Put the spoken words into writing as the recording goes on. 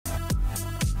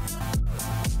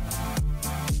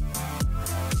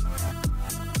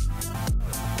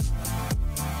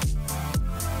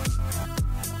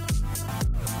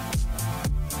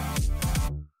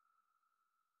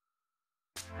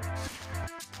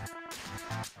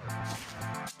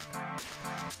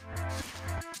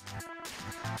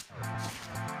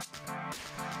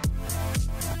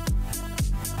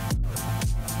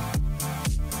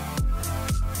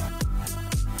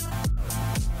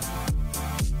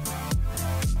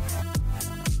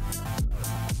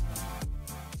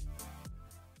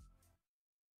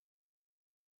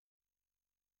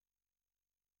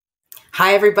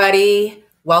Hi, everybody.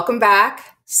 Welcome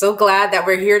back. So glad that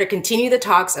we're here to continue the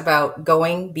talks about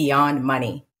going beyond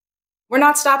money. We're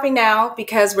not stopping now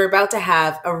because we're about to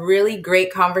have a really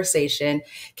great conversation,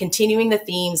 continuing the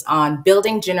themes on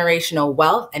building generational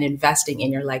wealth and investing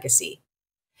in your legacy.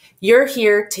 You're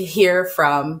here to hear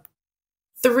from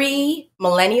three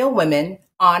millennial women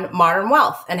on modern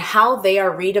wealth and how they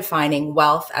are redefining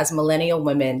wealth as millennial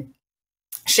women,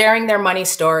 sharing their money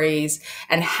stories,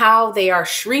 and how they are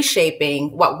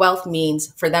reshaping what wealth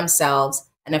means for themselves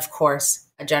and, of course,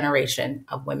 a generation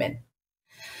of women.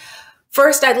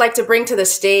 First, I'd like to bring to the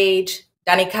stage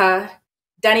Danica.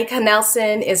 Danica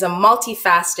Nelson is a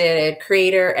multifaceted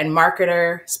creator and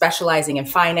marketer specializing in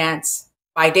finance.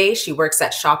 By day, she works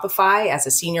at Shopify as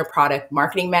a senior product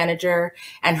marketing manager,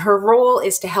 and her role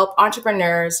is to help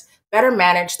entrepreneurs better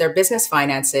manage their business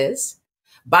finances.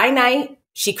 By night,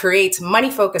 she creates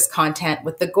money-focused content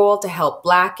with the goal to help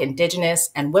Black, Indigenous,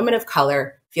 and women of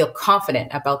color feel confident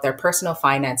about their personal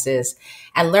finances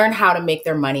and learn how to make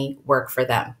their money work for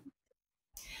them.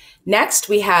 Next,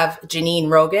 we have Janine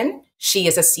Rogan. She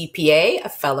is a CPA, a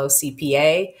fellow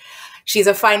CPA. She's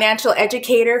a financial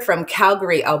educator from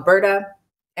Calgary, Alberta,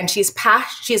 and she's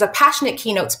a passionate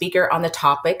keynote speaker on the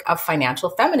topic of financial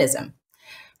feminism.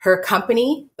 Her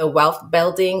company, the Wealth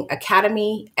Building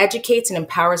Academy, educates and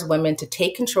empowers women to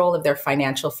take control of their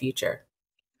financial future.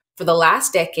 For the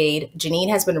last decade,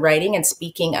 Janine has been writing and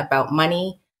speaking about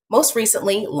money, most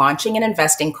recently launching an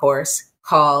investing course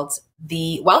called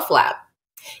the Wealth Lab.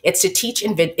 It's to teach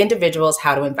individuals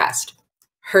how to invest.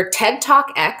 Her TED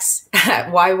Talk X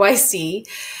at YYC,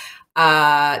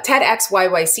 TEDx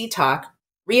YYC Talk,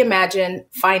 Reimagine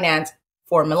Finance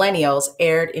for Millennials,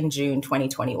 aired in June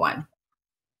 2021.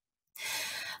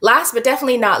 Last but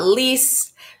definitely not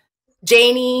least,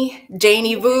 Janie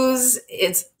Vooz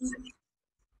is,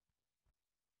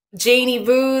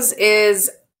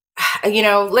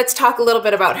 let's talk a little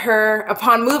bit about her.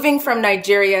 Upon moving from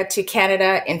Nigeria to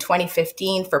Canada in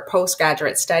 2015 for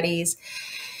postgraduate studies,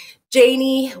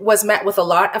 Janie was met with a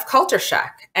lot of culture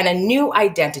shock and a new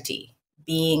identity,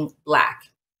 being Black.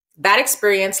 That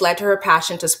experience led to her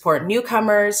passion to support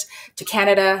newcomers to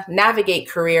Canada, navigate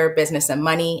career, business, and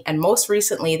money, and most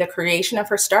recently, the creation of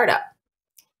her startup,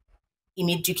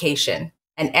 Education,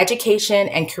 an education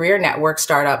and career network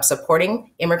startup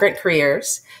supporting immigrant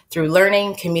careers through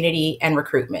learning, community, and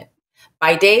recruitment.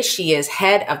 By day, she is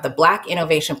head of the Black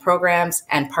Innovation Programs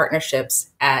and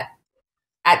Partnerships at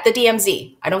the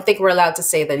DMZ. I don't think we're allowed to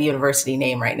say the university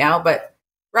name right now, but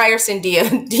Ryerson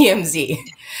DMZ.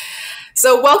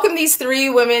 So welcome these three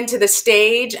women to the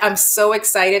stage. I'm so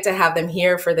excited to have them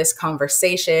here for this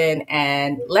conversation.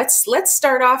 And let's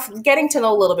start off getting to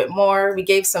know a little bit more. We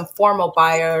gave some formal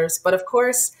bios, but of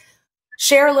course,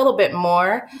 share a little bit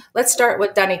more. Let's start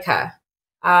with Danica.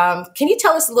 Can you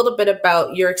tell us a little bit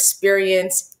about your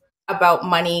experience about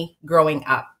money growing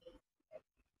up?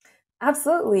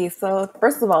 Absolutely. So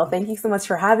first of all, thank you so much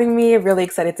for having me. Really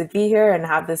excited to be here and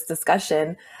have this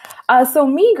discussion. So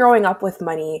me growing up with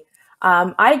money,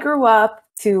 I grew up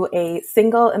to a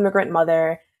single immigrant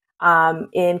mother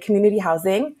in community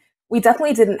housing. We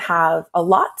definitely didn't have a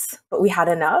lot, but we had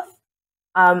enough.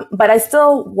 But I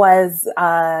still was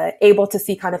able to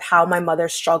see kind of how my mother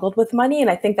struggled with money.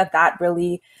 And I think that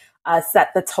really set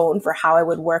the tone for how I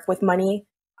would work with money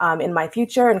in my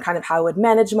future and kind of how I would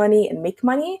manage money and make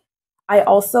money. I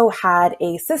also had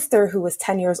a sister who was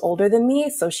 10 years older than me.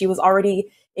 So she was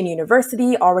already in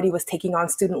university, already was taking on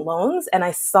student loans. And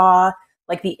I saw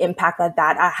like the impact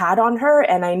that had on her.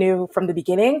 And I knew from the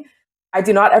beginning, I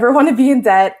do not ever want to be in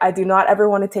debt. I do not ever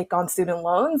want to take on student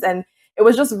loans. And it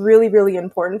was just really, really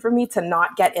important for me to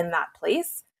not get in that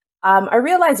place. I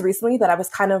realized recently that I was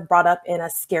kind of brought up in a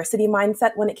scarcity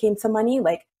mindset when it came to money.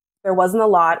 Like there wasn't a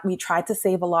lot. We tried to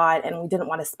save a lot and we didn't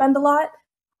want to spend a lot.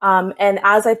 And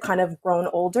as I've kind of grown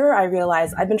older, I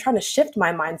realized I've been trying to shift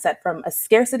my mindset from a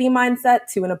scarcity mindset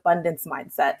to an abundance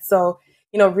mindset. So,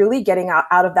 really getting out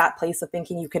of that place of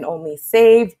thinking you can only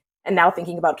save and now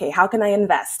thinking about, okay, how can I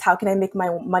invest? How can I make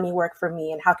my money work for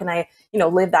me? And how can I,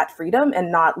 live that freedom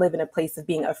and not live in a place of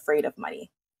being afraid of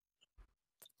money?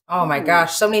 Oh my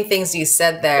gosh, so many things you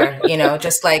said there,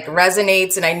 just like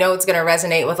resonates. And I know it's going to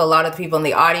resonate with a lot of the people in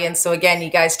the audience. So again, you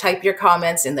guys type your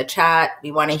comments in the chat.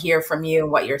 We want to hear from you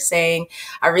and what you're saying.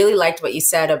 I really liked what you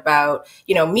said about,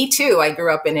 me too. I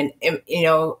grew up in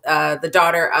the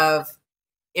daughter of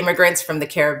immigrants from the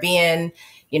Caribbean,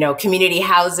 community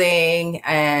housing.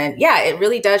 And yeah, it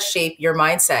really does shape your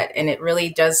mindset. And it really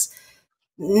does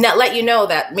let you know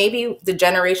that maybe the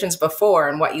generations before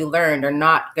and what you learned are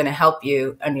not going to help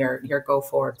you on your go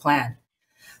forward plan.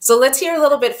 So let's hear a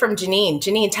little bit from Janine.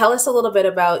 Janine, tell us a little bit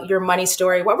about your money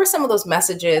story. What were some of those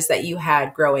messages that you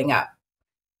had growing up?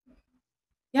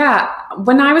 Yeah,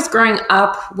 when I was growing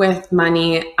up with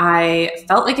money, I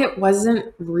felt like it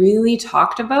wasn't really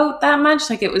talked about that much.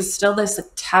 Like it was still this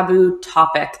taboo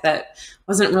topic that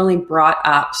wasn't really brought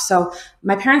up. So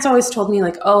my parents always told me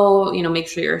like, oh, make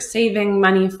sure you're saving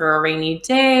money for a rainy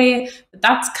day. But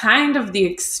that's kind of the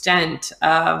extent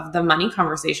of the money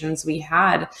conversations we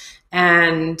had.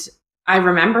 And I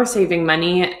remember saving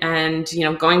money and,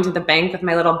 going to the bank with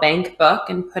my little bank book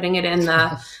and putting it in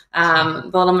the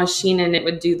little machine, and it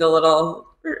would do the little,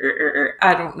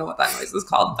 I don't know what that noise is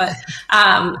called, but,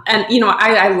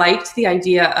 I liked the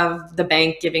idea of the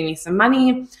bank giving me some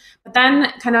money. But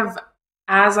then kind of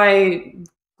as I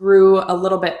grew a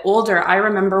little bit older, I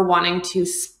remember wanting to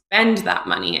spend that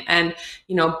money and,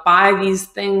 buy these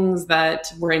things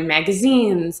that were in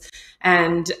magazines.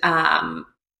 And,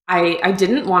 I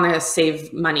didn't want to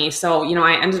save money. So,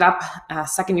 I ended up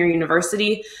second year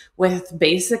university with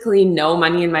basically no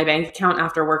money in my bank account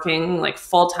after working like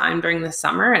full time during the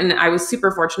summer. And I was super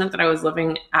fortunate that I was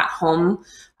living at home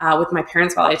with my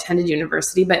parents while I attended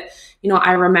university. But,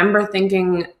 I remember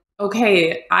thinking,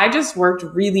 okay, I just worked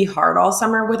really hard all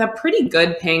summer with a pretty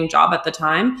good paying job at the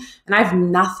time, and I have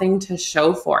nothing to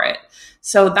show for it.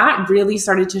 So that really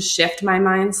started to shift my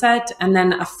mindset. And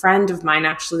then a friend of mine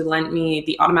actually lent me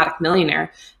The Automatic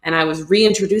Millionaire, and I was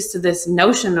reintroduced to this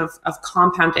notion of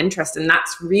compound interest. And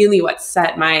that's really what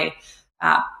set my,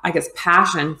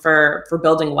 passion for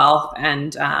building wealth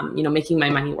and, making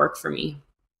my money work for me.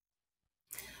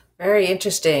 Very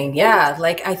interesting. Yeah.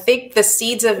 Like I think the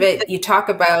seeds of it, you talk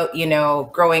about,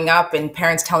 growing up and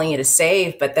parents telling you to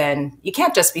save, but then you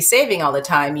can't just be saving all the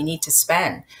time. You need to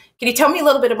spend. Can you tell me a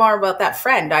little bit more about that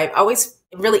friend? I'm always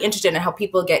really interested in how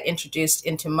people get introduced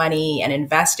into money and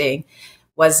investing.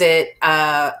 Was it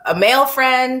a male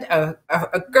friend,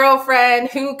 a girlfriend?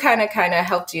 Who kind of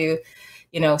helped you,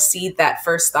 seed that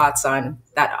first thoughts on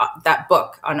that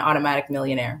book on Automatic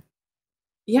Millionaire?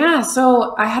 Yeah,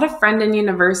 so I had a friend in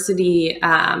university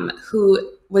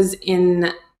who was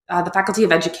in the Faculty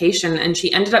of Education, and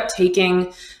she ended up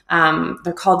taking,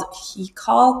 they're called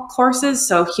HECOL courses,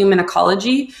 so human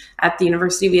ecology at the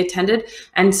university we attended.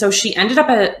 And so she ended up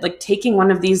taking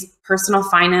one of these personal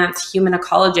finance, human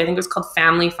ecology, I think it was called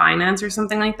family finance or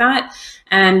something like that.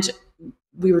 And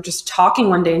we were just talking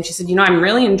one day and she said, I'm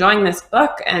really enjoying this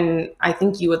book and I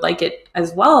think you would like it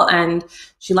as well. And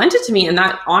she lent it to me. And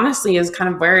that honestly is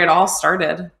kind of where it all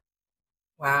started.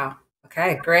 Wow.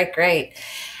 Okay, great.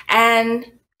 And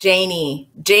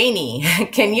Janie,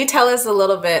 can you tell us a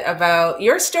little bit about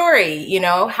your story?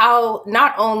 How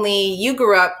not only you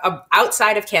grew up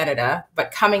outside of Canada,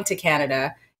 but coming to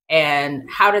Canada, and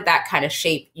how did that kind of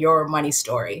shape your money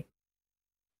story?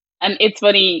 And it's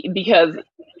funny because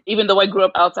even though I grew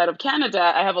up outside of Canada,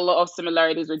 I have a lot of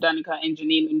similarities with Danica and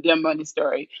Janine in their money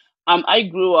story. I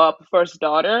grew up first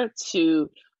daughter to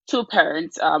two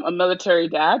parents, a military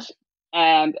dad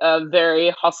and a very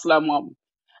hustler mom.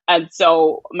 And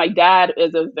so my dad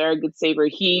is a very good saver.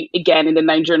 He, again, in the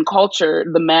Nigerian culture,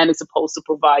 the man is supposed to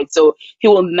provide. So he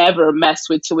will never mess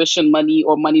with tuition money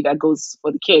or money that goes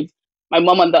for the kids. My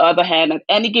mom, on the other hand, at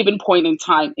any given point in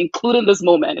time, including this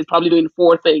moment, is probably doing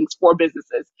four things, four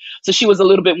businesses. So she was a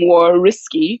little bit more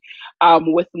risky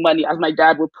with money, as my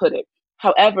dad would put it.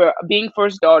 However, being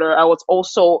first daughter, I was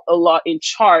also a lot in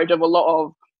charge of a lot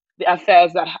of the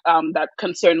affairs that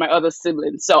concerned my other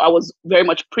siblings. So I was very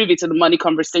much privy to the money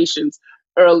conversations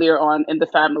earlier on in the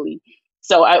family.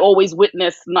 So I always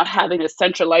witnessed not having a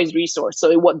centralized resource.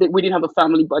 So we didn't have a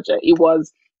family budget. It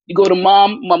was you go to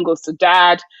mom goes to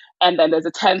dad, and then there's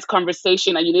a tense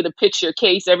conversation, and you need to pitch your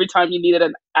case every time you needed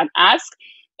an ask.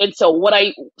 And so what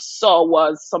I saw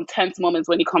was some tense moments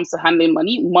when it comes to handling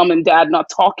money. Mom and dad not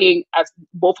talking, as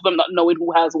both of them not knowing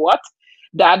who has what.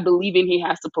 Dad believing he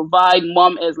has to provide.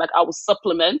 Mom is like, I will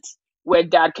supplement where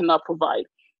dad cannot provide.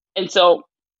 And so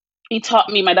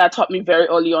my dad taught me very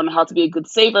early on how to be a good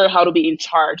saver, how to be in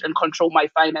charge and control my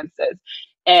finances.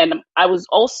 And I was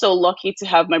also lucky to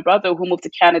have my brother who moved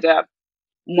to Canada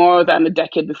more than a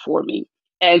decade before me.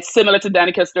 And similar to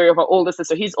Danica's story of our older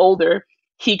sister, he's older.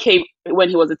 He came when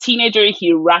he was a teenager.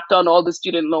 He racked on all the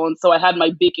student loans. So I had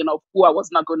my beacon of who I was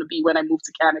not going to be when I moved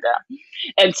to Canada.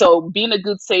 And so being a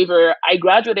good saver, I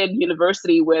graduated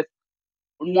university with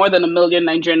more than 1 million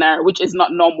Nigerian naira, which is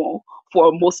not normal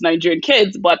for most Nigerian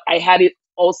kids. But I had it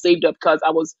all saved up because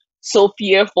I was so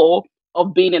fearful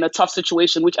of being in a tough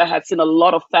situation, which I had seen a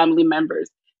lot of family members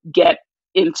get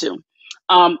into.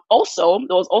 Also,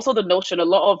 there was also the notion a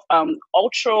lot of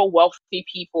ultra wealthy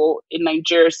people in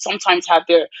Nigeria sometimes have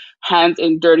their hands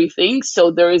in dirty things.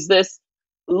 So there is this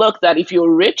look that if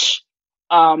you're rich,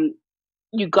 um,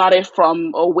 you got it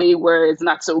from a way where it's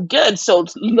not so good. So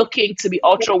looking to be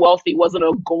ultra wealthy wasn't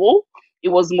a goal. It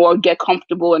was more get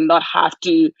comfortable and not have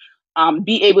to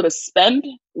be able to spend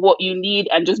what you need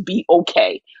and just be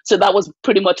okay. So that was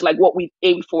pretty much like what we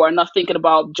aimed for, and not thinking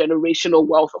about generational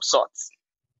wealth of sorts.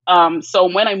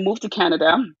 So when I moved to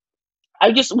Canada,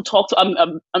 I just would talk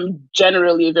to. I'm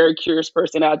generally a very curious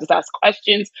person. I just ask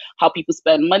questions, how people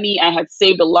spend money. I had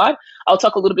saved a lot. I'll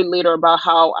talk a little bit later about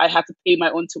how I had to pay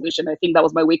my own tuition. I think that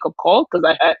was my wake up call because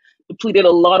I had depleted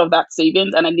a lot of that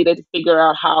savings and I needed to figure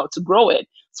out how to grow it.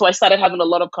 So I started having a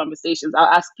lot of conversations. I'll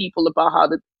ask people about how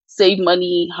to save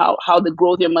money, how to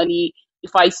grow their money.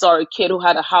 If I saw a kid who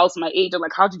had a house my age, I'm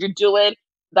like, how did you do it?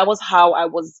 That was how I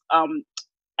was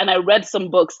and I read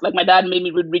some books. Like my dad made me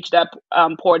read Rich Dad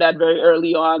Poor Dad very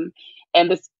early on,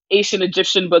 and this Asian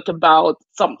Egyptian book about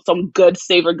some good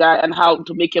saver guy and how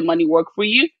to make your money work for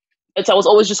you. And so I was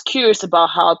always just curious about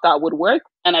how that would work.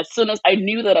 And as soon as I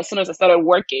started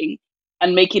working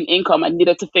and making income, I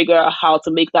needed to figure out how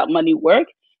to make that money work.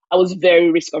 I was very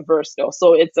risk averse though,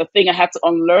 so it's a thing I had to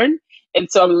unlearn.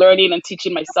 And so I'm learning and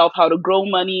teaching myself how to grow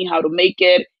money, how to make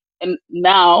it. And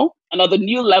now another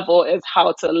new level is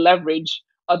how to leverage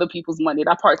other people's money.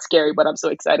 That part's scary, but I'm so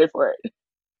excited for it.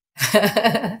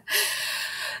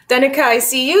 Danica, I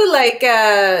see you like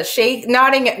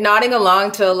nodding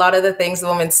along to a lot of the things the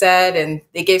woman said, and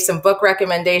they gave some book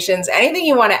recommendations. Anything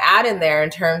you want to add in there in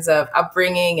terms of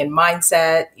upbringing and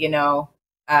mindset,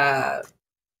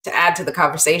 to add to the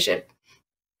conversation?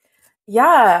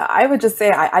 Yeah, I would just say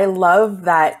I love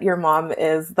that your mom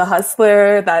is the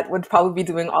hustler that would probably be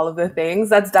doing all of the things.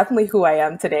 That's definitely who I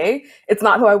am today. It's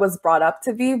not who I was brought up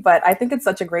to be, but I think it's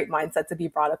such a great mindset to be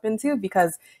brought up into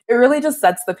because it really just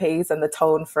sets the pace and the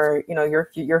tone for,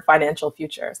 your financial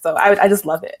future. So I just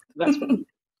love it.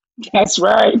 That's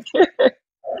right.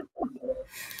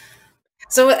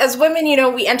 So as women,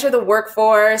 we enter the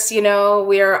workforce, we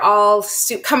are all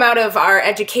come out of our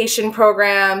education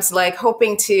programs, like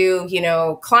hoping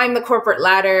to, climb the corporate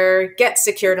ladder, get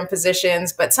secured in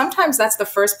positions. But sometimes that's the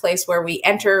first place where we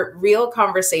enter real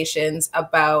conversations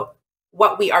about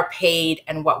what we are paid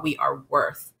and what we are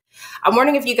worth. I'm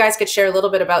wondering if you guys could share a little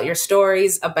bit about your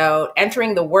stories about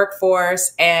entering the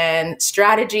workforce and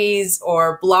strategies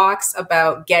or blocks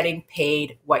about getting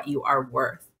paid what you are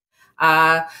worth.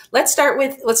 Let's start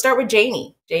with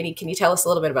Janie. Janie, can you tell us a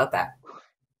little bit about that?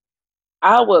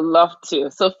 I would love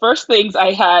to. So first things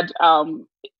I had,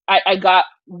 I got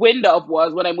wind of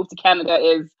was when I moved to Canada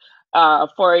is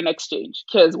foreign exchange,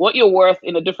 because what you're worth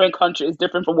in a different country is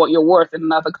different from what you're worth in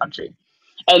another country.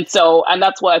 And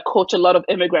that's what I coach a lot of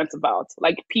immigrants about.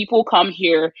 Like people come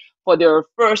here for their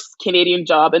first Canadian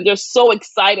job and they're so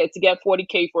excited to get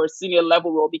 40K for a senior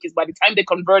level role because by the time they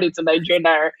convert it to Nigerian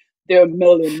naira, they're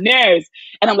millionaires.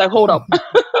 And I'm like, hold up.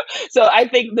 So I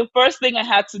think the first thing I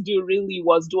had to do really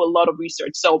was do a lot of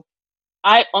research. So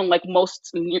I, unlike most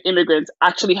new immigrants,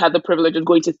 actually had the privilege of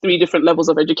going to 3 different levels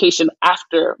of education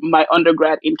after my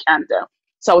undergrad in Canada.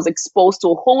 So I was exposed to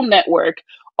a whole network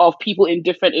of people in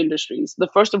different industries, the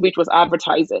first of which was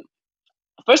advertising.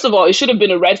 First of all, it should have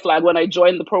been a red flag when I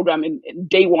joined the program in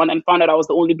day one and found out I was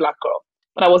the only Black girl.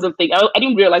 But I wasn't thinking, I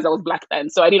didn't realize I was Black then.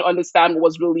 So I didn't understand what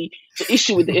was really the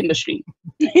issue with the industry.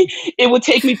 It would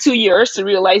take me 2 years to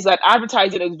realize that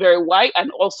advertising is very white and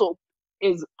also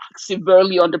is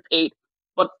severely underpaid.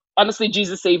 But honestly,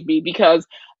 Jesus saved me because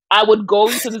I would go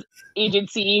into the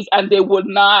agencies and they would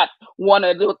not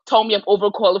they would tell me I'm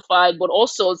overqualified, but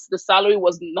also the salary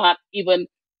was not even,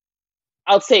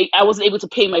 I'll say I wasn't able to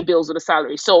pay my bills with a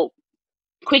salary. So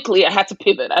quickly I had to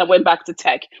pivot. I went back to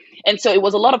tech. And so it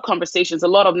was a lot of conversations, a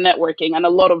lot of networking, and a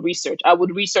lot of research. I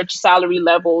would research salary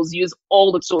levels, use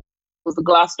all the tools, the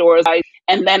glass doors.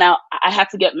 And then I had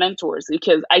to get mentors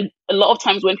because a lot of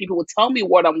times when people would tell me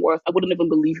what I'm worth, I wouldn't even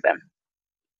believe them.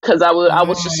 Because I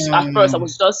was just, at first, I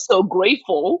was just so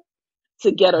grateful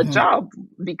to get a job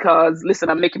because, listen,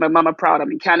 I'm making my mama proud.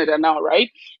 I'm in Canada now, right?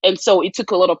 And so it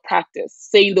took a lot of practice,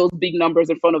 saying those big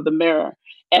numbers in front of the mirror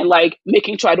and like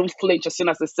making sure I don't flinch as soon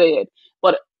as I say it.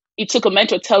 But it took a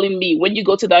mentor telling me, when you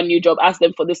go to that new job, ask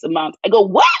them for this amount. I go,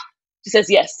 what? She says,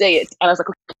 yes, say it. And I was like,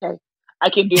 okay, I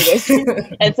can do this.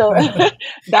 And so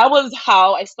that was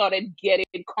how I started getting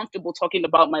comfortable talking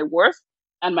about my worth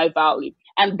and my value.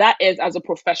 And that is as a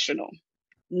professional.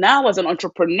 Now, as an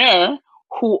entrepreneur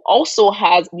who also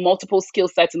has multiple skill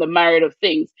sets in the myriad of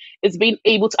things, is being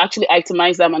able to actually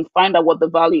itemize them and find out what the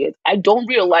value is. I don't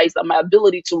realize that my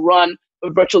ability to run a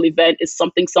virtual event is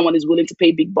something someone is willing to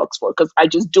pay big bucks for, because I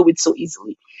just do it so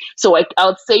easily. So I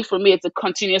would say for me, it's a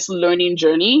continuous learning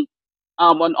journey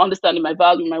on understanding my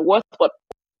value, my worth, but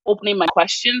opening my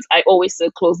questions. I always say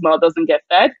closed mouth doesn't get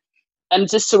fed. And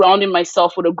just surrounding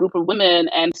myself with a group of women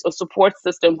and a support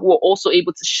system who are also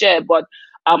able to share, but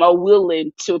are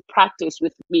willing to practice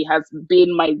with me, has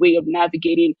been my way of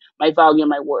navigating my value and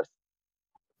my worth.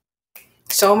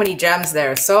 So many gems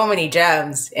there, so many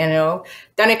gems, you know.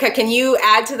 Danica, can you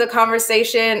add to the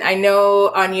conversation? I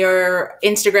know on your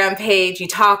Instagram page, you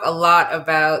talk a lot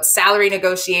about salary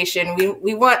negotiation.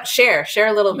 We want share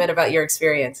a little bit about your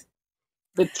experience.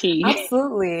 The tea.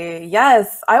 Absolutely.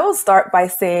 Yes. I will start by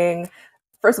saying,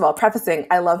 first of all, prefacing,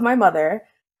 I love my mother.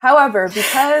 However,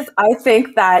 because I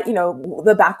think that, you know,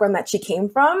 the background that she came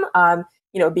from,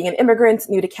 you know, being an immigrant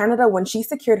new to Canada, when she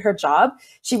secured her job,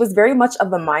 she was very much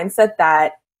of the mindset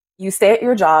that you stay at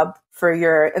your job for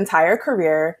your entire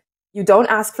career. You don't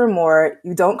ask for more.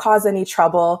 You don't cause any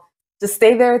trouble. Just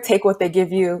stay there, take what they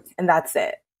give you, and that's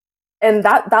it. And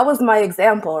that was my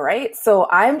example, right? So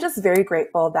I'm just very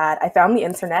grateful that I found the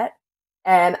internet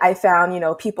and I found, you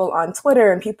know, people on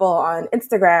Twitter and people on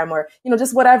Instagram, or, you know,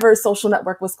 just whatever social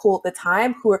network was cool at the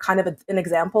time, who were kind of an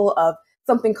example of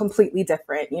something completely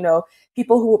different. You know,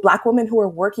 Black women who were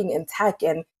working in tech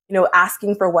and, you know,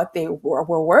 asking for what they were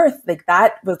worth. Like,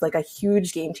 that was like a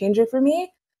huge game changer for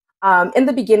me. In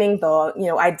the beginning, though, you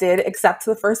know, I did accept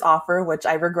the first offer, which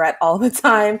I regret all the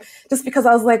time, just because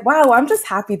I was like, wow, I'm just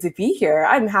happy to be here.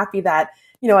 I'm happy that,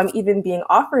 you know, I'm even being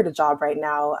offered a job right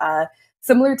now.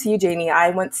 Similar to you, Jamie,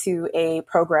 I went to a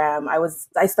program.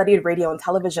 I studied radio and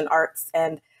television arts,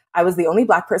 and I was the only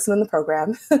Black person in the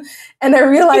program. And I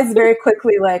realized very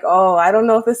quickly, like, oh, I don't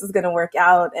know if this is going to work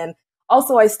out. And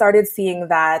also, I started seeing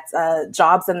that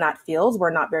jobs in that field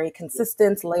were not very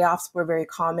consistent. Layoffs were very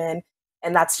common.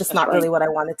 And that's just not really what I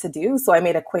wanted to do. So I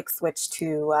made a quick switch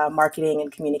to marketing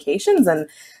and communications, and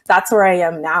that's where I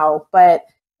am now. But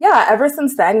yeah, ever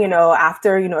since then, you know,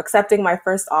 after, you know, accepting my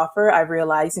first offer, I've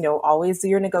realized, you know, always do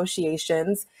your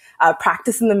negotiations,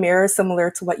 practice in the mirror,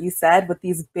 similar to what you said, with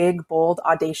these big, bold,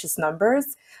 audacious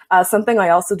numbers. Something I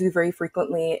also do very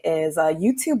frequently is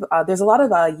YouTube. There's a lot of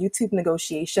YouTube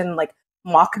negotiation, like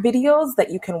mock videos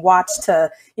that you can watch to,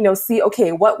 you know, see,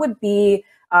 okay, what would be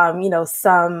you know,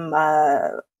 some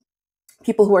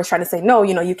people who are trying to say, no,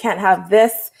 you know, you can't have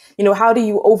this, you know, how do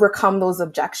you overcome those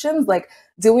objections? Like,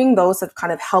 doing those have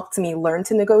kind of helped me learn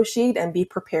to negotiate and be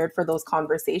prepared for those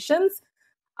conversations.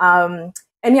 And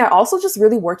yeah, also just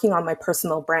really working on my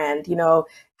personal brand, you know,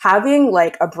 having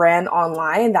like a brand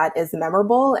online that is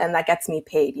memorable and that gets me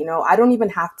paid. You know, I don't even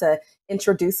have to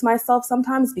introduce myself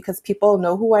sometimes, because people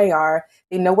know who I are.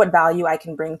 They know what value I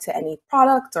can bring to any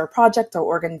product or project or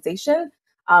organization.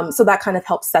 So that kind of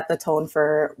helps set the tone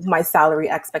for my salary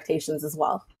expectations as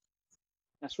well.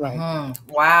 That's right.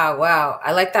 Mm-hmm. Wow.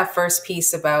 I like that first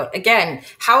piece about, again,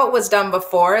 how it was done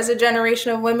before as a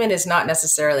generation of women is not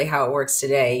necessarily how it works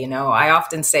today. You know, I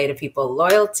often say to people,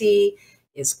 loyalty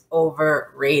is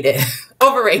overrated.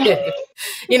 Overrated.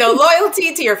 You know,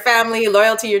 loyalty to your family,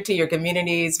 loyalty to your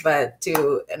communities, but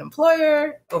to an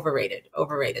employer, overrated.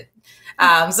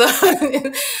 So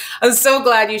I'm so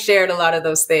glad you shared a lot of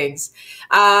those things.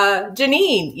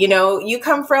 Janine, you know, you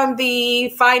come from the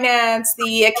finance,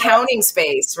 the accounting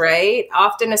space, right?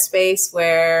 Often a space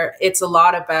where it's a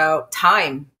lot about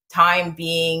time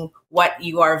being what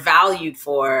you are valued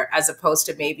for, as opposed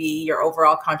to maybe your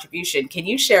overall contribution. Can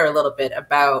you share a little bit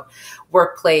about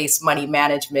workplace money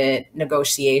management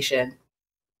negotiation?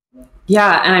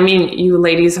 Yeah. And I mean, you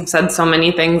ladies have said so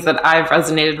many things that I've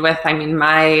resonated with. I mean,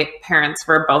 my parents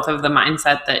were both of the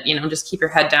mindset that, you know, just keep your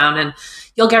head down and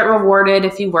you'll get rewarded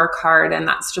if you work hard. And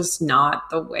that's just not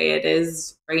the way it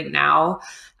is right now.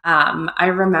 I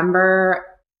remember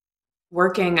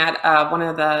working at one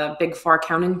of the big four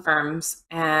accounting firms,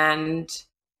 and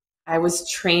I was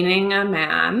training a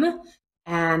man,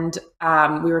 and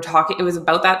we were talking, it was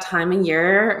about that time of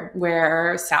year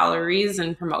where salaries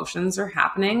and promotions are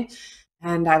happening.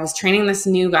 And I was training this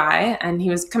new guy, and he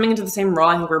was coming into the same role.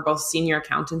 I think we were both senior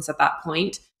accountants at that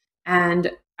point. And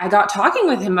I got talking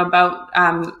with him about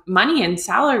money and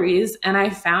salaries. And I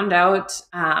found out,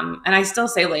 and I still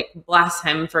say, like, bless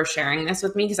him for sharing this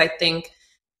with me, because I think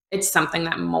it's something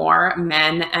that more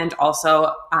men and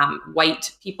also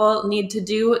white people need to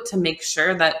do, to make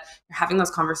sure that you're having those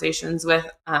conversations with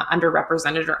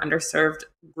underrepresented or underserved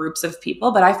groups of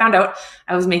people. But I found out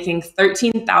I was making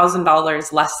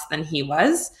 $13,000 less than he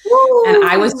was. Woo! And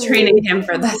I was training him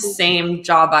for the same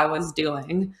job I was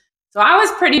doing. So I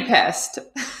was pretty pissed.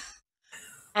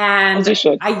 And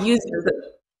I used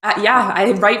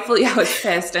I was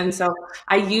pissed. And so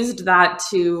I used that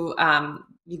to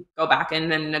go back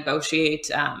in and negotiate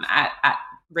at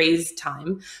raise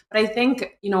time. But I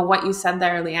think, what you said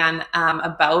there, Leanne,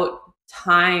 about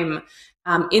time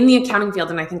in the accounting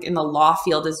field, and I think in the law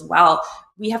field as well,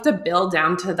 we have to build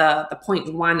down to the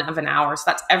 0.1 of an hour. So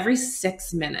that's every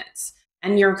 6 minutes.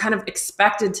 And you're kind of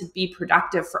expected to be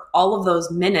productive for all of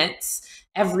those minutes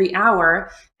every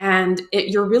hour. And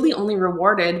you're really only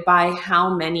rewarded by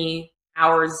how many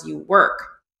hours you work,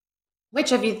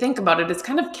 which, if you think about it, is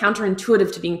kind of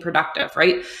counterintuitive to being productive,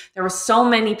 right? There were so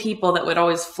many people that would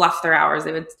always fluff their hours.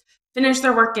 They would finish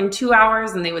their work in 2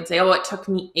 hours and they would say, oh, it took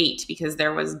me 8 because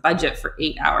there was budget for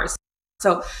 8 hours.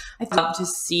 So I'd love to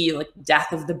see like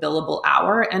death of the billable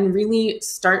hour and really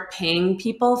start paying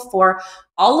people for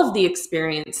all of the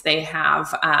experience they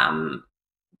have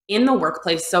in the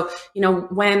workplace. So,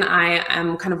 when I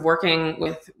am kind of working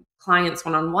with clients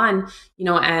one-on-one,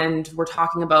 and we're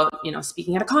talking about,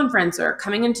 speaking at a conference or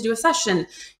coming in to do a session,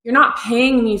 you're not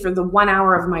paying me for the 1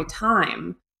 hour of my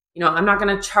time. I'm not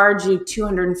going to charge you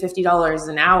 $250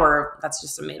 an hour. That's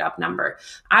just a made up number.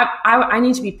 I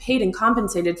need to be paid and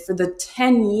compensated for the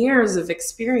 10 years of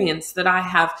experience that I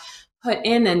have put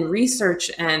in and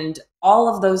research and all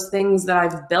of those things that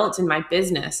I've built in my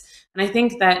business. And I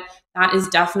think that is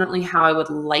definitely how I would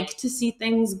like to see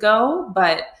things go.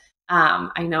 But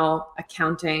I know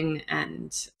accounting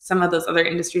and some of those other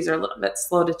industries are a little bit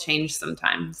slow to change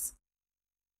sometimes.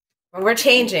 Well, we're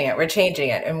changing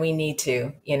it, and we need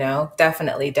to,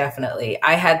 definitely.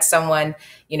 I had someone,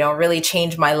 really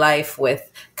change my life with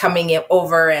coming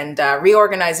over and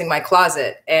reorganizing my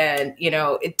closet. And,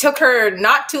 it took her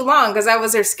not too long because that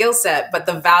was her skill set, but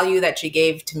the value that she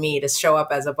gave to me to show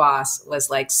up as a boss was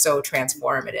like so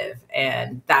transformative.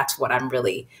 And that's what I'm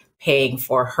paying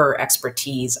for her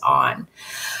expertise on.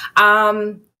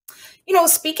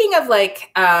 Speaking of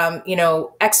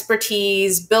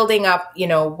expertise, building up,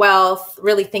 wealth,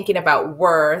 really thinking about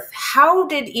worth, how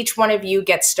did each one of you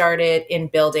get started in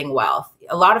building wealth?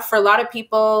 For a lot of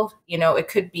people, it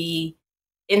could be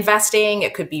investing,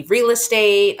 it could be real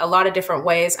estate, a lot of different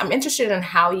ways. I'm interested in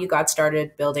how you got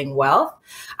started building wealth.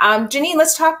 Janine,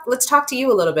 let's talk to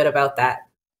you a little bit about that.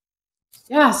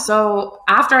 Yeah. So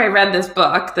after I read this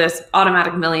book, this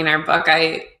Automatic Millionaire book,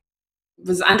 I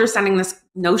was understanding this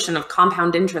notion of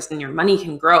compound interest and your money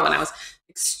can grow. And I was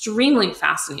extremely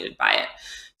fascinated by it.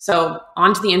 So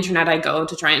onto the internet I go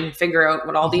to try and figure out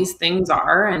what all these things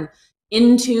are. And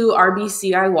into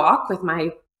RBC I walk with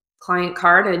my client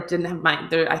card. I didn't have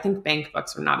I think bank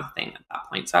books were not a thing at that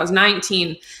point. So I was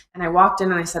 19 and I walked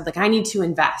in and I said, I need to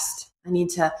invest. I need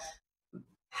to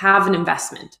have an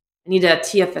investment. I need a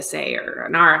TFSA or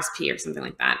an RSP or something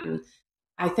like that. And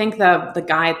I think the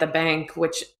guy at the bank,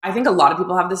 which I think a lot of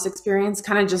people have this experience,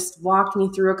 kind of just walked me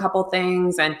through a couple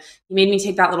things and he made me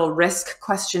take that little risk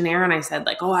questionnaire. And I said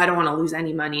I don't want to lose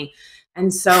any money.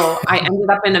 And so I ended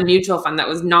up in a mutual fund that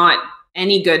was not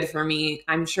any good for me.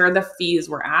 I'm sure the fees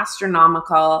were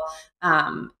astronomical.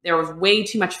 There was way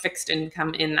too much fixed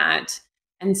income in that.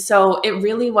 And so it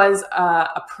really was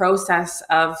a process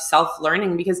of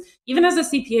self-learning, because even as a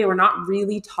CPA, we're not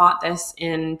really taught this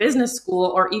in business school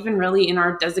or even really in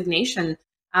our designation.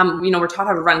 We're taught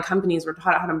how to run companies. We're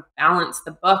taught how to balance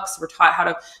the books. We're taught how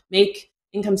to make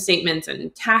income statements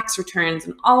and tax returns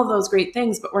and all of those great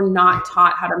things, but we're not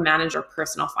taught how to manage our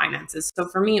personal finances. So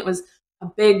for me, it was a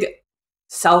big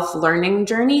self-learning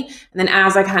journey. And then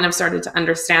as I kind of started to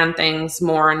understand things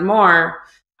more and more,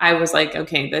 I was like,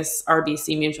 okay, this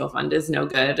RBC mutual fund is no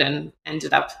good, and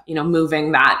ended up,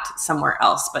 moving that somewhere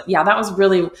else. But yeah, that was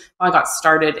really how I got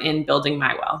started in building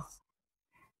my wealth.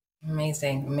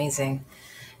 Amazing.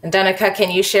 And Danica,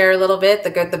 can you share a little bit, the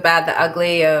good, the bad, the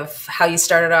ugly of how you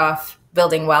started off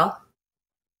building wealth?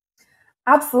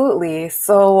 Absolutely.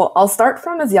 So I'll start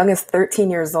from as young as 13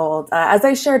 years old. As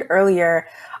I shared earlier,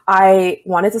 I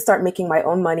wanted to start making my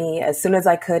own money as soon as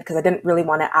I could because I didn't really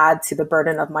want to add to the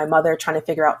burden of my mother trying to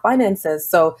figure out finances.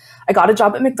 So I got a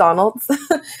job at McDonald's,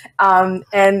 and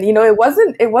it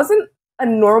wasn't a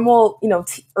normal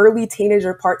early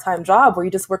teenager part-time job where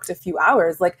you just worked a few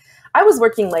hours. Like I was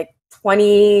working like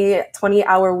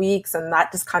 20-hour weeks, and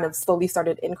that just kind of slowly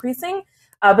started increasing.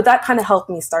 But that kind of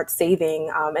helped me start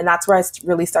saving, and that's where I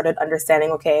really started understanding,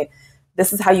 okay,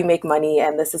 this is how you make money,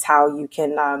 and this is how you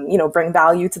can, bring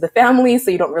value to the family, so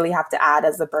you don't really have to add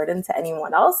as a burden to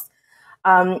anyone else.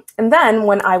 And then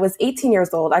when I was 18 years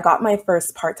old, I got my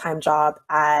first part-time job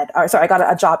I got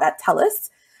a job at TELUS,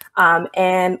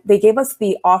 and they gave us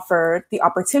the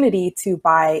opportunity to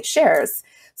buy shares.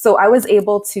 So I was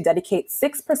able to dedicate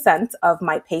 6% of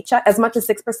my paycheck, as much as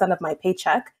 6% of my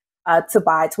paycheck,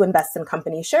 to invest in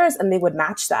company shares, and they would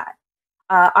match that.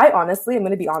 I'm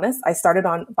going to be honest, I started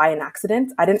on by an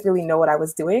accident. I didn't really know what I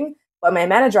was doing, but my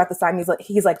manager at the time,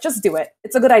 he's like, just do it.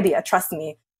 It's a good idea. Trust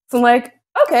me. So I'm like,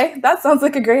 okay, that sounds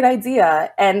like a great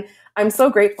idea. And I'm so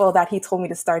grateful that he told me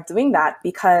to start doing that,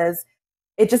 because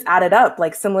it just added up,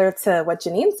 like similar to what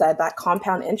Janine said, that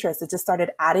compound interest, it just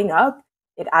started adding up.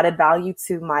 It added value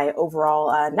to my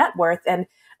overall net worth. And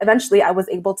eventually I was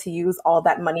able to use all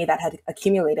that money that had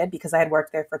accumulated, because I had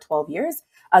worked there for 12 years,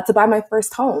 to buy my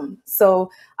first home.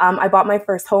 So I bought my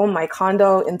first home, my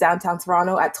condo in downtown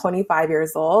Toronto at 25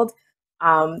 years old.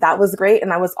 That was great.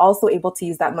 And I was also able to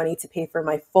use that money to pay for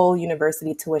my full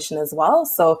university tuition as well.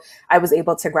 So I was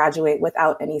able to graduate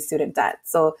without any student debt.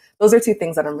 So those are two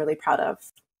things that I'm really proud of.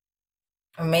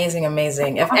 Amazing,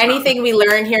 amazing. If anything we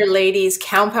learn here, ladies,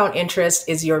 compound interest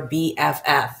is your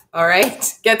BFF. All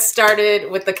right, get started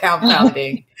with the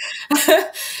compounding.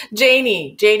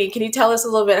 Janie, can you tell us a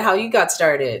little bit how you got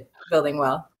started building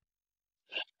wealth?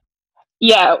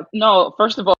 Yeah, no,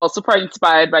 first of all, super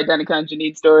inspired by Danica and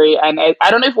Janine's story. And I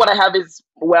don't know if what I have is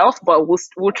wealth, but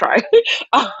we'll try.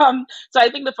 So I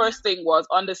think the first thing was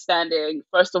understanding,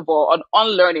 first of all, on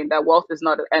unlearning that wealth is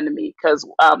not an enemy, because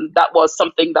that was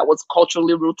something that was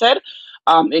culturally rooted.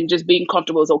 And just being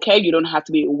comfortable is okay. You don't have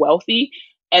to be wealthy.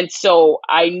 And so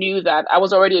I knew that I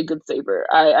was already a good saver.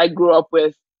 I grew up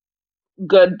with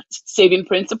good saving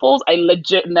principles. I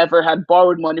legit never had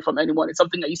borrowed money from anyone. It's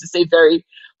something I used to say very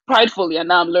pridefully, and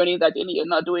now I'm learning that you're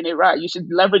not doing it right. You should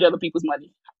leverage other people's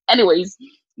money. Anyways,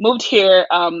 moved here.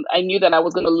 I knew that I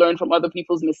was going to learn from other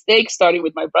people's mistakes, starting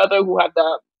with my brother, who had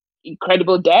the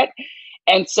incredible debt.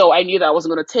 And so I knew that I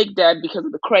wasn't going to take debt because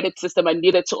of the credit system. I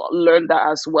needed to learn that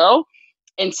as well.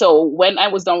 And so when I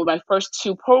was done with my first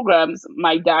two programs,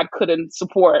 my mom and dad couldn't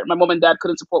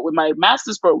support with my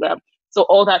master's program. So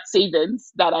all that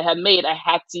savings that I had made, I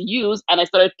had to use. And I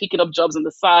started picking up jobs on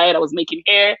the side. I was making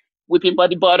hair, whipping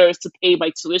body butters to pay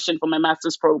my tuition for my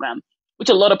master's program, which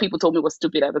a lot of people told me was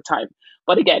stupid at the time.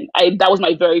 But again, that was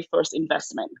my very first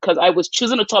investment, because I was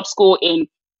choosing a top school in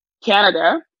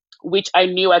Canada, which I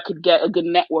knew I could get a good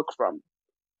network from.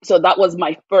 So that was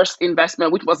my first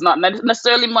investment, which was not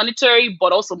necessarily monetary,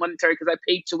 but also monetary, because I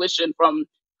paid tuition from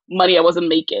money I wasn't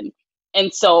making.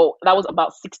 And so that was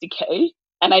about 60K.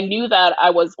 And I knew that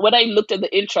when I looked at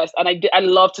the interest, and I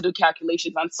love to do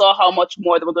calculations, and saw how much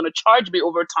more they were going to charge me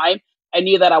over time, I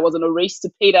knew that I was in a race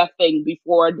to pay that thing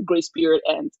before the grace period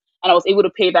ends. And I was able to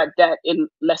pay that debt in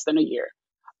less than a year.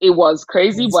 It was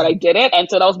crazy, but I did it. And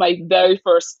so that was my very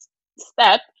first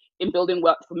step in building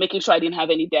wealth, for making sure I didn't have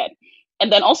any debt.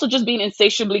 And then also just being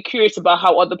insatiably curious about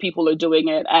how other people are doing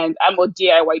it. And I'm a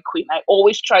DIY queen. I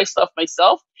always try stuff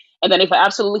myself. And then if I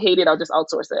absolutely hate it, I'll just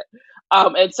outsource it.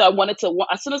 And so I wanted to,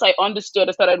 as soon as I understood,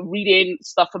 I started reading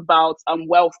stuff about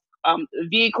wealth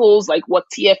vehicles, like what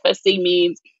TFSA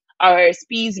means,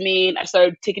 RSPs mean. I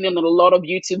started taking in a lot of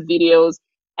YouTube videos.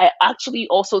 I actually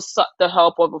also sought the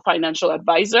help of a financial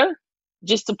advisor,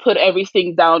 just to put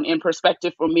everything down in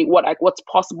perspective for me, what's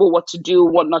possible, what to do,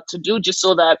 what not to do, just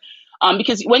so that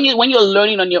because when you're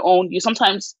learning on your own, you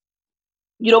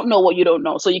don't know what you don't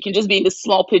know. So you can just be in this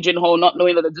small pigeonhole, not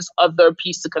knowing that there's this other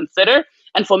piece to consider.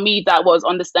 And for me, that was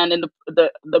understanding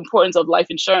the importance of life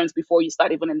insurance before you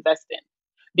start even investing,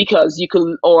 because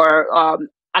or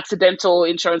accidental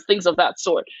insurance, things of that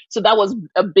sort. So that was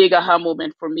a big aha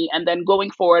moment for me. And then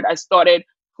going forward, I started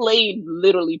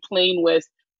literally playing with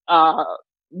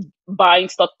buying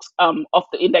stocks off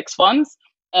the index funds.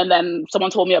 And then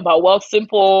someone told me about Wealth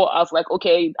Simple. I was like,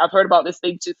 okay, I've heard about this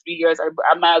thing 2-3 years.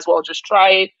 I might as well just try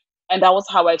it. And that was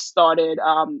how I started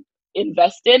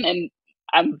investing, and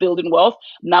I'm building wealth.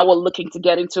 Now we're looking to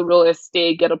get into real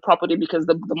estate, get a property, because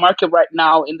the market right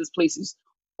now in this place is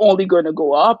only going to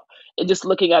go up. And just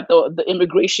looking at the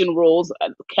immigration rules,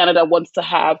 Canada wants to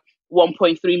have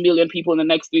 1.3 million people in the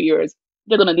next 3 years.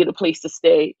 They're going to need a place to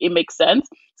stay. It makes sense.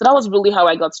 So that was really how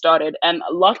I got started. And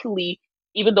luckily,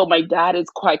 even though my dad is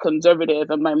quite conservative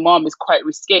and my mom is quite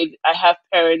risque, I have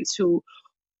parents who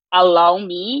allow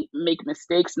me make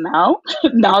mistakes now,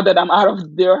 now that I'm out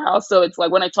of their house. So it's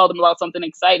like when I tell them about something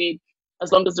exciting,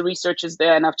 as long as the research is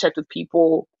there and I've checked with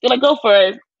people, they're like, go for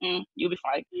it. You'll be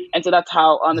fine. And so that's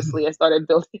how, honestly, I started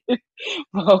building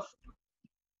wealth.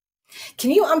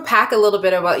 Can you unpack a little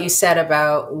bit of what you said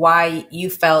about why you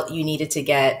felt you needed to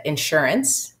get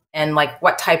insurance, and like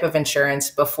what type of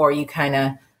insurance, before you kind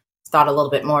of thought a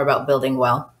little bit more about building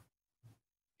wealth?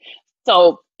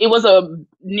 So it was a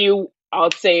new, I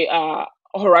would say,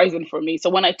 horizon for me. So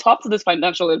when I talked to this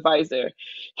financial advisor,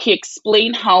 he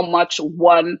explained how much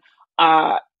one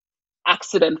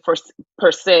accident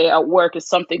per se at work is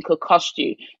something could cost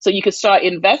you. So you could start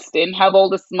investing, have all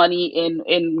this money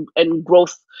in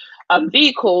growth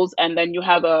vehicles, and then you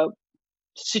have a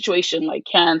situation like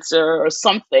cancer or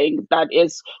something that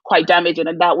is quite damaging,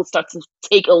 and that will start to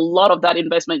take a lot of that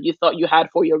investment you thought you had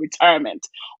for your retirement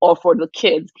or for the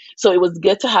kids. So it was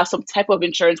good to have some type of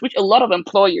insurance, which a lot of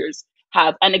employers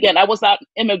have. And again, I was that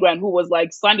immigrant who was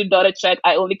like, sign the dotted check,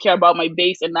 I only care about my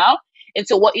base and now. And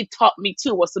so what it taught me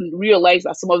too was to realize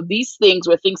that some of these things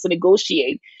were things to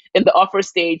negotiate in the offer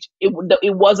stage. It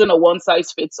wasn't a one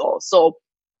size fits all. So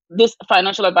this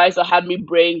financial advisor had me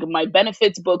bring my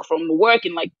benefits book from work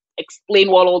and like explain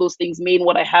what all those things mean,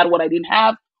 what I had, what I didn't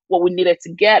have, what we needed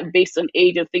to get based on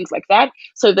age and things like that.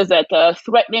 So if there's like a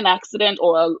threatening accident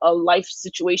or a life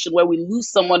situation where we lose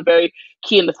someone very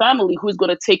key in the family, who's going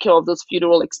to take care of those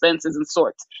funeral expenses and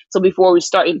sorts. So before we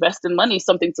start investing money,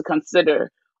 something to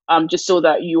consider, just so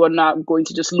that you are not going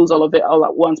to just lose all of it all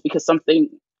at once because something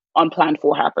unplanned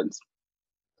for happens.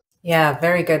 Yeah,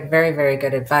 very good. Very, very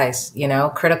good advice. You know,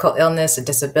 critical illness, a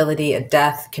disability, a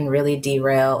death can really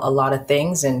derail a lot of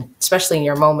things. And especially in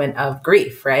your moment of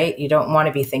grief, right? You don't want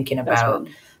to be thinking about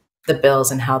the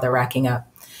bills and how they're racking up.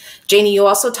 Janie, you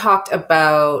also talked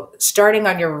about starting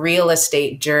on your real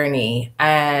estate journey.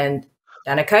 And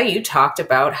Danica, you talked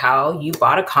about how you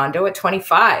bought a condo at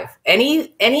 25.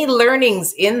 Any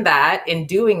learnings in that, in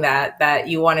doing that, that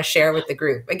you want to share with the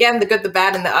group? Again, the good, the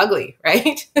bad, and the ugly,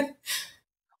 right?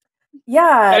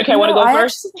 Yeah. Okay, I want to go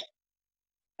first.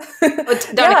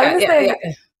 Danica,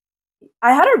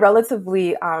 I had a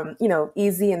relatively,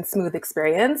 easy and smooth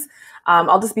experience.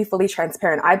 I'll just be fully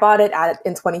transparent. I bought it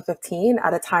in 2015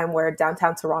 at a time where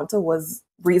downtown Toronto was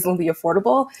reasonably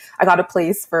affordable. I got a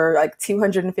place for like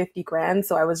 250 grand.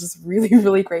 So I was just really,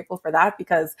 really grateful for that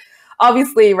because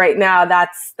obviously right now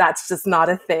that's just not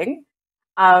a thing.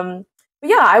 But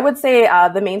yeah, I would say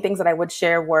the main things that I would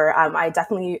share were I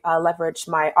definitely leveraged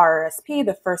my RRSP,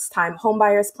 the first time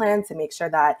homebuyers plan, to make sure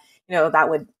that, that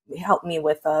would help me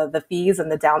with the fees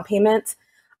and the down payment.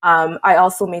 I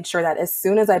also made sure that as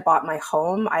soon as I bought my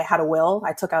home, I had a will.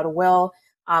 I took out a will.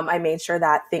 I made sure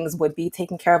that things would be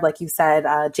taken care of, like you said,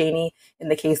 Janie, in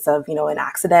the case of, an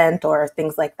accident or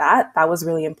things like that. That was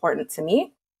really important to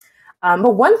me.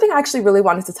 But one thing I actually really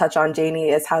wanted to touch on, Janie,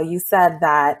 is how you said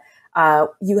that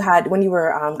you had, when you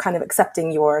were kind of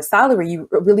accepting your salary, you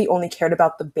really only cared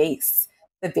about the base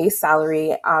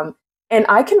salary. And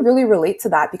I can really relate to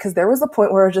that because there was a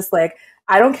point where I was just like,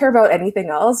 I don't care about anything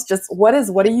else. Just what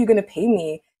are you going to pay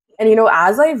me? And,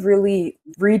 as I've really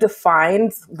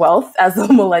redefined wealth as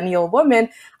a millennial woman,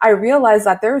 I realized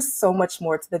that there's so much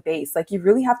more to the base. Like, you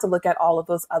really have to look at all of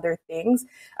those other things.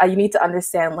 You need to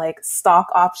understand like stock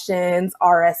options,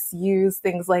 RSUs,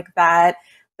 things like that,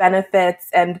 benefits.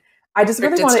 And I just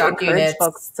really want to encourage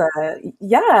folks to,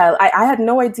 I had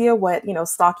no idea what,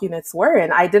 stock units were.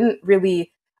 And I didn't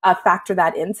really factor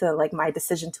that into like my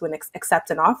decision to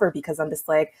accept an offer because I'm just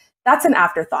like, that's an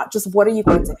afterthought. Just what are you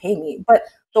going to pay me? But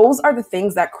those are the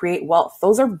things that create wealth.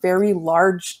 Those are very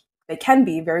large. They can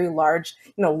be very large,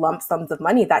 lump sums of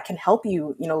money that can help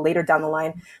you, later down the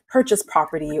line, purchase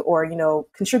property or,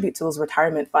 contribute to those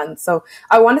retirement funds. So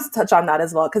I wanted to touch on that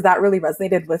as well, because that really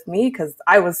resonated with me because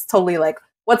I was totally like,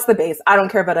 what's the base? I don't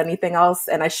care about anything else.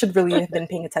 And I should really have been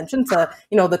paying attention to,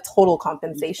 the total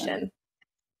compensation.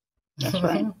 That's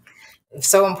right.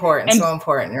 So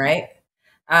important, right?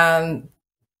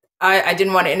 I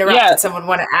didn't want to interrupt. Yeah. Did someone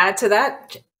want to add to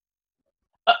that?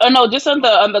 No, just on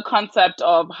the concept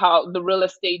of how the real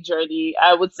estate journey,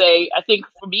 I would say, I think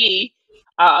for me,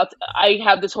 I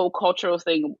have this whole cultural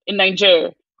thing in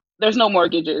Nigeria. There's no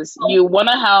mortgages. You want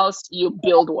a house, you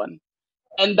build one.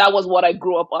 And that was what I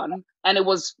grew up on. And it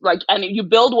was like, and you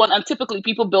build one, and typically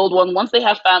people build one. Once they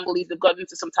have families, they've gotten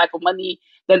into some type of money,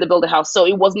 then they build a house. So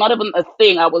it was not even a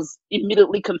thing I was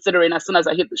immediately considering as soon as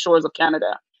I hit the shores of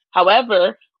Canada.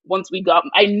 However,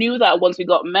 I knew that once we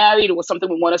got married, it was something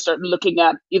we want to start looking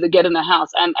at, either getting a house.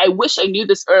 And I wish I knew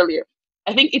this earlier.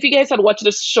 I think if you guys had watched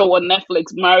this show on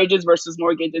Netflix, Marriages versus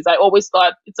Mortgages, I always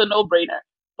thought it's a no-brainer.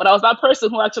 But I was that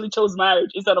person who actually chose marriage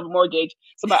instead of a mortgage.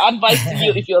 So my advice to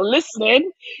you, if you're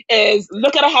listening, is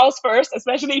look at a house first,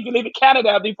 especially if you live in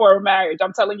Canada, before marriage.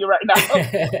 I'm telling you right now,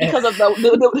 because of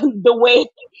the way,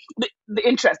 the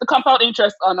interest, the compound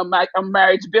interest on a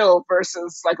marriage bill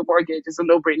versus like a mortgage is a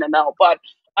no-brainer now. But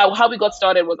how we got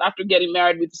started was after getting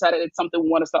married, we decided it's something we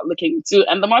want to start looking into.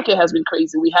 And the market has been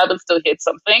crazy. We haven't still hit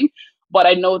something. But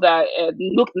I know that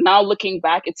looking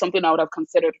back, it's something I would have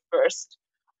considered first.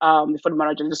 For the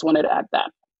marriage, I just wanted to add that.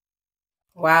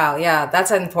 Wow. Yeah. That's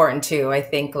important too. I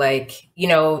think like,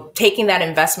 taking that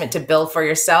investment to build for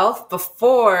yourself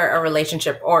before a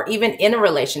relationship or even in a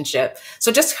relationship.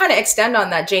 So just kind of extend on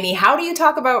that, Janie, how do you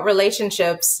talk about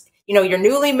relationships? You're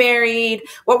newly married.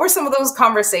 What were some of those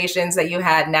conversations that you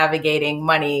had navigating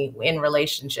money in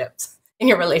relationships, in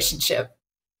your relationship?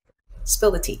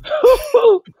 Spill the tea.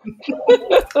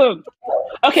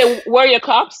 Okay, where are your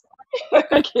cops?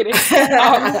 I'm kidding.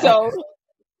 So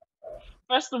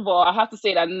first of all, I have to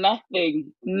say that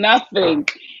nothing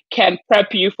can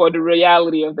prep you for the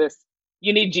reality of this.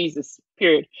 You need Jesus,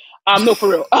 period. No, for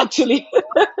real, actually.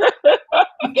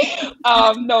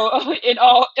 No, in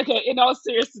all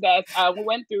seriousness, we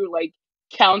went through like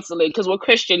counseling because we're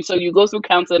Christian, so you go through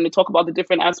counseling and they talk about the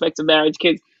different aspects of marriage.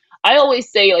 Because I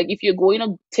always say, like, if you're going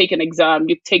to take an exam,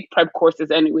 you take prep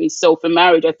courses anyway. So for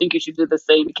marriage, I think you should do the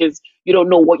same because you don't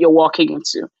know what you're walking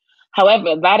into.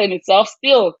 However, that in itself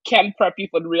still can prep you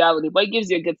for the reality, but it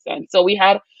gives you a good sense. So we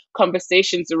had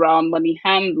conversations around money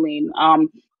handling,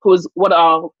 who's what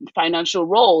are financial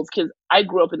roles, because I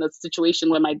grew up in a situation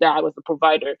where my dad was the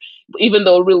provider, even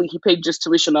though really he paid just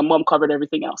tuition and mom covered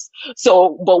everything else.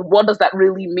 So, but what does that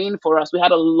really mean for us? We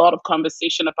had a lot of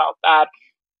conversation about that.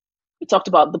 We talked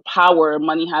about the power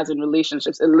money has in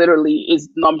relationships. It literally is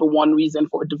number one reason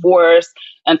for divorce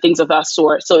and things of that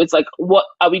sort. So it's like, what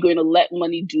are we going to let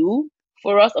money do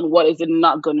for us, and what is it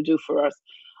not going to do for us?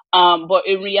 But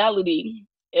in reality,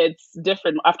 it's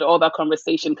different after all that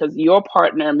conversation because your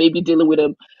partner may be dealing with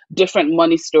a different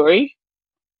money story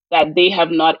that they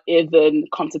have not even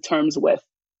come to terms with.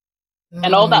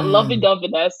 And all that Mm.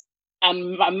 lovey-doveyness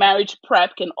and marriage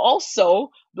prep can also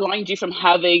blind you from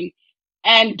having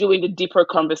and doing the deeper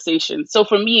conversation. So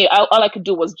for me, all I could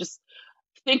do was just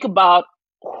think about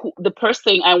the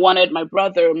person I wanted my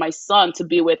brother, my son to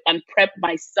be with, and prep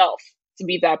myself to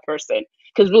be that person.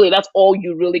 Because really, that's all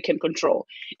you really can control.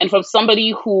 And from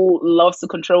somebody who loves to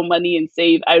control money and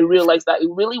save, I realized that it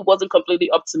really wasn't completely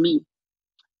up to me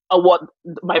what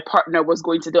my partner was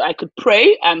going to do. I could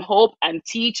pray and hope and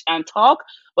teach and talk,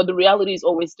 but the reality is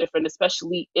always different,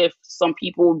 especially if some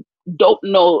people don't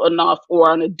know enough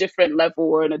or on a different level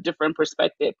or in a different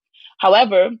perspective.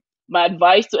 However, my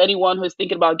advice to anyone who's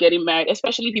thinking about getting married,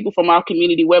 especially people from our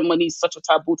community where money is such a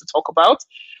taboo to talk about,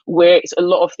 where it's a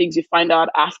lot of things you find out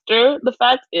after the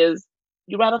fact, is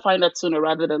you rather find out sooner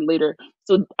rather than later.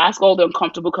 So ask all the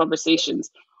uncomfortable conversations.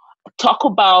 Talk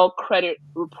about credit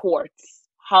reports.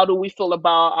 How do we feel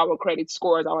about our credit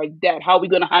scores, our debt? How are we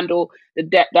going to handle the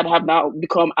debt that have now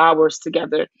become ours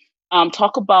together?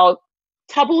 Talk about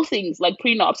taboo things like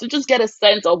prenups, so just get a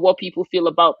sense of what people feel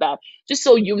about that. Just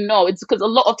so you know, it's because a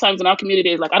lot of times in our community,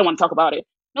 it's like, I don't want to talk about it.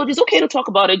 No, it's okay to talk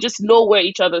about it. Just know where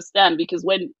each other stand, because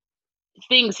when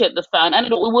things hit the fan, and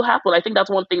it will happen. I think that's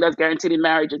one thing that's guaranteed in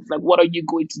marriage. It's like, what are you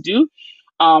going to do?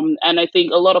 And I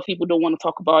think a lot of people don't want to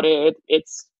talk about it.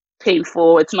 It's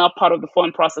painful. It's not part of the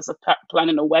fun process of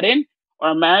planning a wedding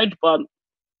or a marriage. But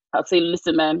I'd say,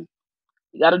 listen, man,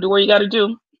 you got to do what you got to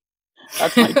do.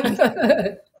 That's my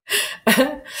piece.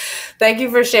 Thank you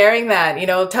for sharing that.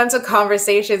 Tons of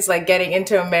conversations like getting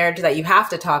into a marriage that you have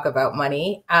to talk about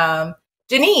money.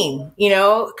 Janine,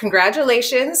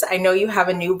 congratulations. I know you have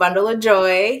a new bundle of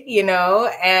joy,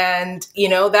 and,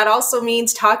 that also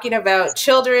means talking about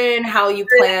children, how you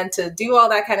plan to do all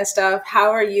that kind of stuff.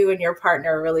 How are you and your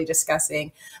partner really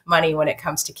discussing money when it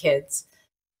comes to kids?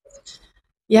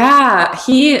 Yeah,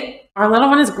 our little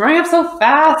one is growing up so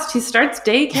fast. He starts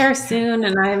daycare soon,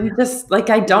 and I'm just like,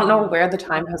 I don't know where the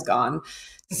time has gone.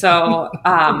 So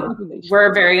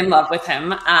we're very in love with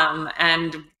him,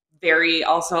 and very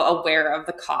also aware of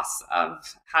the costs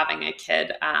of having a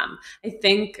kid. I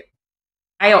think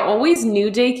I always knew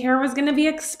daycare was going to be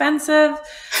expensive.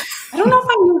 I don't know if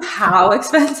I knew how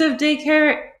expensive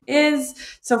daycare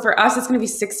is. So for us, it's going to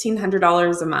be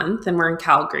 $1,600 a month, and we're in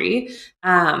Calgary,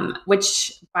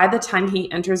 which by the time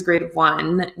he enters grade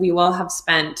 1, we will have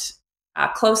spent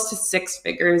close to 6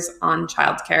 figures on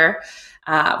childcare,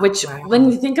 which Wow.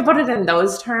 When you think about it in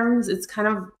those terms, it's kind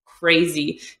of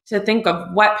crazy to think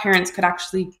of what parents could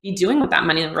actually be doing with that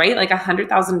money, right? Like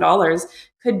 $100,000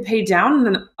 could pay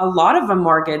down a lot of a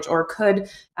mortgage, or could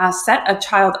set a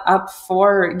child up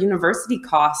for university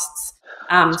costs.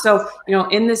 So,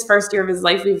 in this first year of his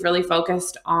life, we've really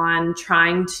focused on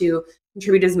trying to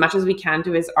contribute as much as we can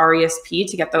to his RESP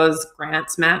to get those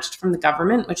grants matched from the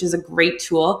government, which is a great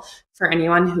tool for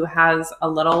anyone who has a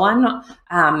little one.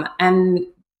 And,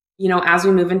 as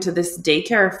we move into this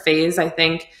daycare phase, I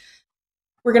think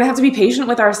we're going to have to be patient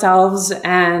with ourselves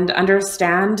and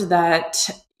understand that,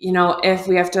 if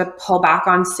we have to pull back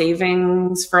on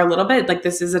savings for a little bit, like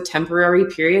this is a temporary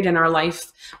period in our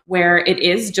life where it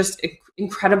is just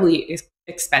incredibly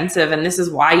expensive. And this is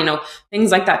why,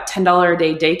 things like that $10 a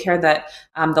day daycare that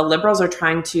the Liberals are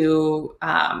trying to,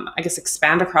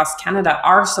 expand across Canada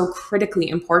are so critically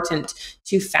important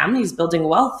to families building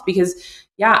wealth. Because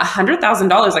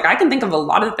 $100,000, like I can think of a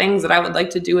lot of things that I would like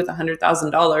to do with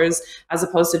 $100,000 as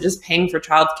opposed to just paying for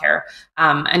childcare.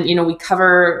 We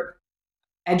cover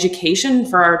education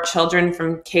for our children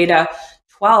from K to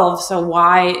 12. So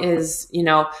why is,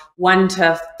 1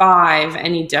 to 5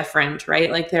 any different, right?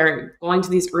 Like they're going to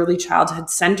these early childhood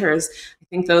centers. I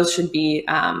think those should be,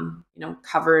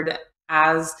 covered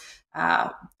as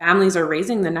families are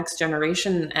raising the next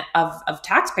generation of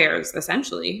taxpayers,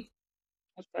 essentially.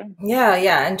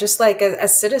 Yeah. And just like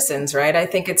as citizens, right? I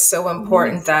think it's so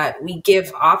important that we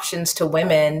give options to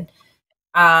women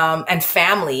and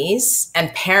families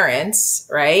and parents,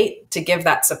 right? To give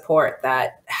that support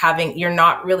that you're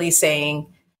not really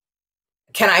saying,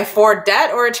 can I afford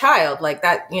debt or a child? Like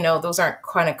that, those aren't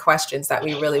kind of questions that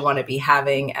we really want to be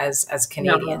having as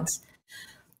Canadians.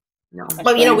 No.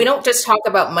 But, we don't just talk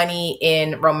about money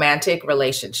in romantic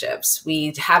relationships.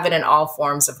 We have it in all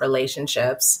forms of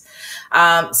relationships.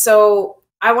 So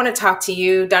I want to talk to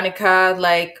you, Danica,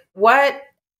 like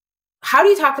how do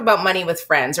you talk about money with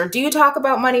friends? Or do you talk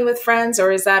about money with friends, or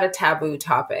is that a taboo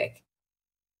topic?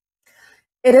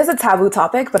 It is a taboo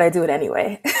topic, but I do it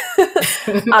anyway.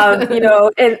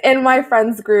 In my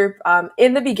friends group,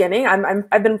 in the beginning,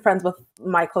 I've been friends with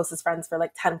my closest friends for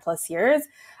like 10 plus years.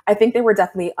 I think they were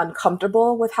definitely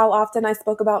uncomfortable with how often I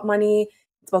spoke about money,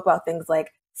 spoke about things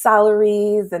like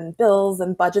salaries and bills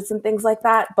and budgets and things like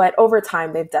that. But over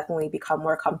time, they've definitely become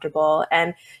more comfortable.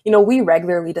 And, we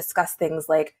regularly discuss things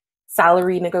like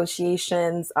salary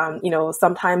negotiations.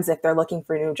 Sometimes if they're looking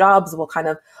for new jobs, we'll kind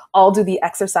of all do the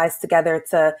exercise together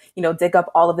to, dig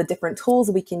up all of the different tools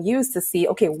we can use to see,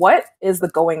 okay, what is the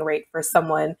going rate for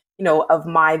someone, of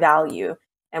my value?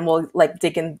 And we'll like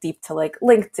dig in deep to like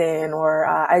LinkedIn, or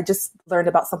I just learned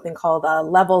about something called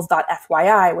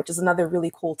levels.fyi, which is another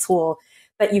really cool tool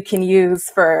that you can use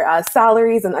for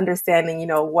salaries and understanding,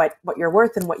 what you're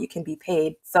worth and what you can be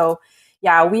paid. So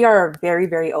yeah, we are very,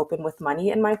 very open with money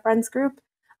in my friends group.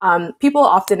 People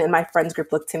often in my friends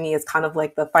group look to me as kind of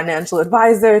like the financial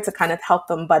advisor to kind of help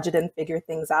them budget and figure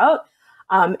things out.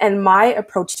 And my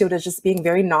approach to it is just being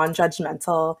very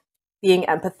non-judgmental, being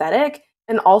empathetic,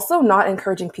 and also not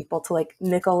encouraging people to like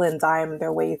nickel and dime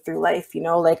their way through life.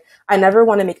 Like I never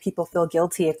want to make people feel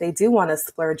guilty if they do want to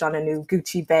splurge on a new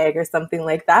Gucci bag or something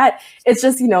like that. It's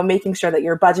just, making sure that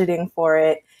you're budgeting for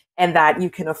it and that you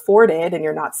can afford it and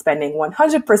you're not spending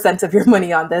 100% of your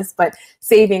money on this, but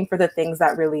saving for the things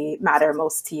that really matter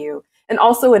most to you. And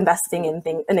also investing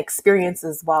in experience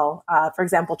as well. For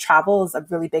example, travel is a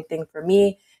really big thing for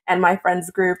me and my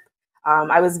friends group.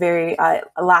 I was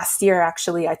last year,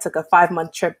 actually, I took a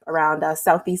 5-month trip around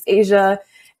Southeast Asia,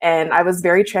 and I was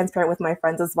very transparent with my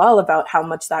friends as well about how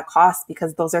much that costs,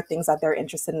 because those are things that they're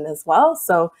interested in as well.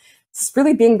 So just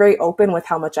really being very open with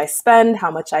how much I spend,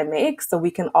 how much I make, so we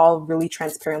can all really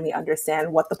transparently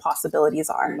understand what the possibilities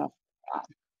are.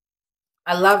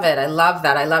 I love it. I love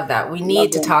that. I love that. We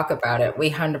need to talk about it. We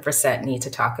 100% need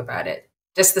to talk about it.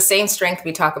 Just the same strength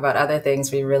we talk about other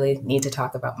things, we really need to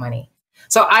talk about money.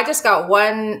 So I just got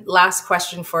one last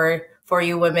question for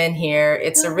you women here.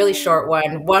 It's a really short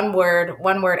one. One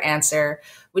word answer.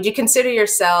 Would you consider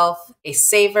yourself a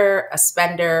saver, a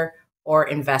spender, or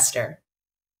investor?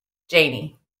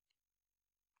 Janie.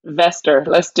 Investor.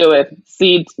 Let's do it.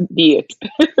 See it, be it.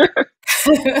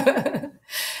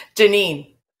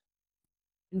 Janine.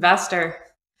 Investor.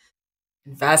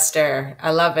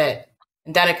 I love it.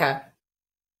 And Danica.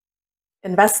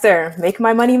 Investor. Make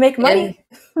my money, make money.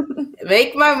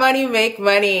 Make my money, make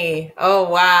money. Oh,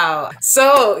 wow.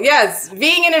 So yes,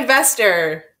 being an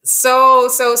investor,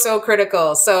 so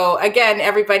critical. So again,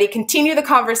 everybody continue the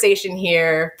conversation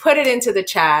here, put it into the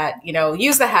chat,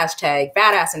 use the hashtag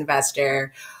badass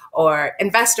investor or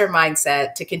investor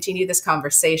mindset to continue this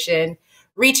conversation.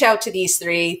 Reach out to these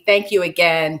three. Thank you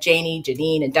again, Janie,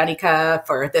 Janine, and Danica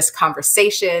for this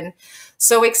conversation.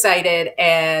 So excited.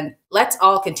 And let's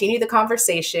all continue the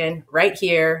conversation right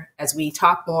here as we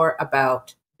talk more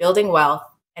about building wealth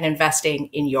and investing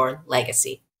in your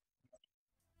legacy.